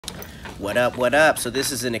What up, what up? So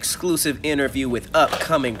this is an exclusive interview with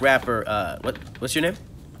upcoming rapper, what's your name?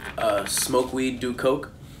 Smoke weed, do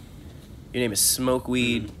coke. Your name is Smoke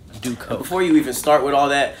Weed, Do Coke. Before you even start with all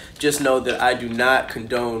that, just know that I do not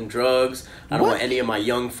condone drugs. I don't want any of my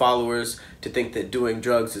young followers to think that doing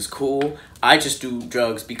drugs is cool. I just do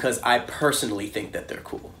drugs because I personally think that they're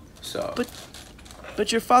cool. So.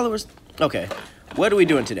 But your followers... Okay, what are we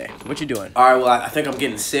doing today? What you doing? All right, well, I think I'm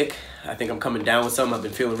getting sick. I think I'm coming down with something. I've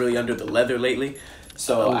been feeling really under the leather lately.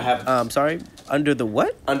 So I have... sorry? Under the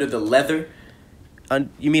what? Under the leather.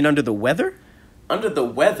 You mean under the weather? Under the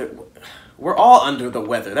weather? We're all under the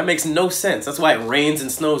weather. That makes no sense. That's why it rains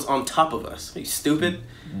and snows on top of us. Are you stupid?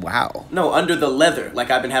 Wow. No, under the leather. Like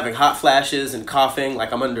I've been having hot flashes and coughing.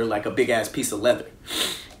 Like I'm under like a big ass piece of leather.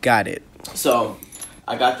 Got it. So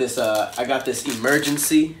I got this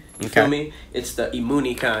emergency. You feel me? It's the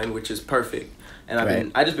Immuni kind, which is perfect.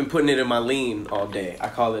 And I just been putting it in my lean all day. I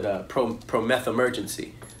call it a pro-meth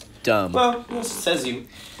emergency. Dumb. Well, it says you.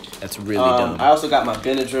 That's really dumb. I also got my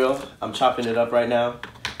Benadryl. I'm chopping it up right now.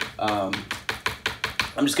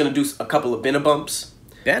 I'm just gonna do a couple of Benabumps.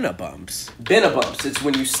 Benabumps? Benabumps. It's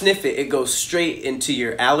when you sniff it, it goes straight into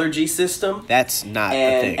your allergy system. That's not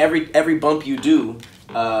and the thing. every bump you do,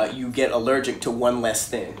 you get allergic to one less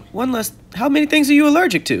thing. One less... How many things are you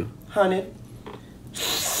allergic to? 100.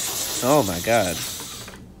 Oh my god.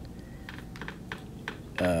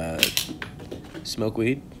 Smoke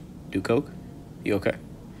weed? Do coke? You okay?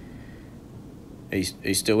 Are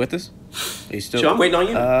you still with us? Are you still... Sure, I'm waiting on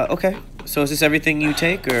you. Okay. So is this everything you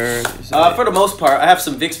take, or... For the most part, I have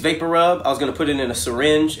some Vicks Vapor Rub. I was going to put it in a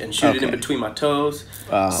syringe and shoot it in between my toes.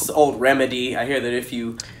 It's an old remedy. I hear that if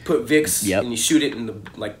you put Vicks and you shoot it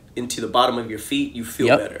into the bottom of your feet, you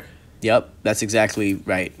feel better. Yep, that's exactly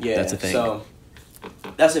right. Yeah, that's the thing. So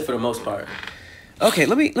that's it for the most part. Okay,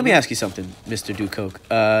 let me ask you something, Mr. Do Coke.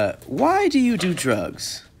 Why do you do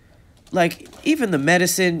drugs? Like, even the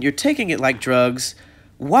medicine, you're taking it like drugs.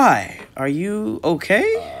 Why? Are you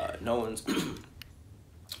okay? No one's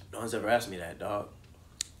ever asked me that, dog.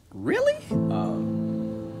 Really? I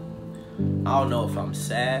don't know if I'm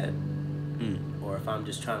sad or if I'm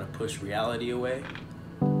just trying to push reality away.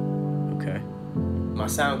 Okay. My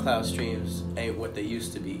Soundcloud streams ain't what they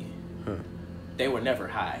used to be. Huh. They were never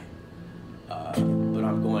high. But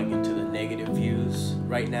I'm going into the negative views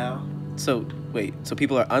right now. So, wait, so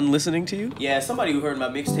people are unlistening to you? Yeah, somebody who heard my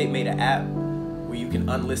mixtape made an app where you can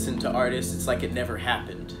unlisten to artists. It's like it never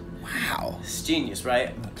happened. Wow. It's genius,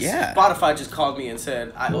 right? Yeah. Spotify just called me and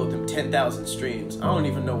said I owed them 10,000 streams. I don't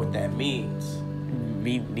even know what that means.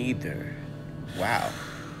 Me neither. Wow.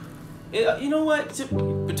 You know what?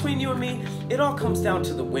 Between you and me, it all comes down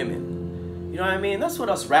to the women. You know what I mean? That's what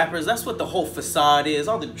us rappers, that's what the whole facade is.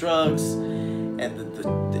 All the drugs and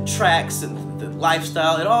the tracks and the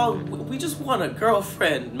lifestyle. We just want a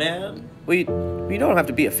girlfriend, man. Well, you don't have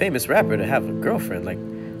to be a famous rapper to have a girlfriend. Like,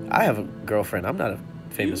 I have a girlfriend. I'm not a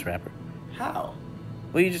famous rapper. How?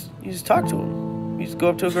 Well, you just talk to them. You just go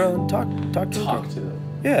up to a girl and talk to her. Talk to them?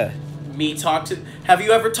 Yeah. Me talk to... Have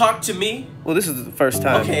you ever talked to me? Well, this is the first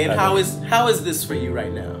time. Okay, and how is this for you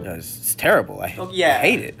right now? It's terrible. I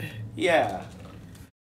hate it. Yeah.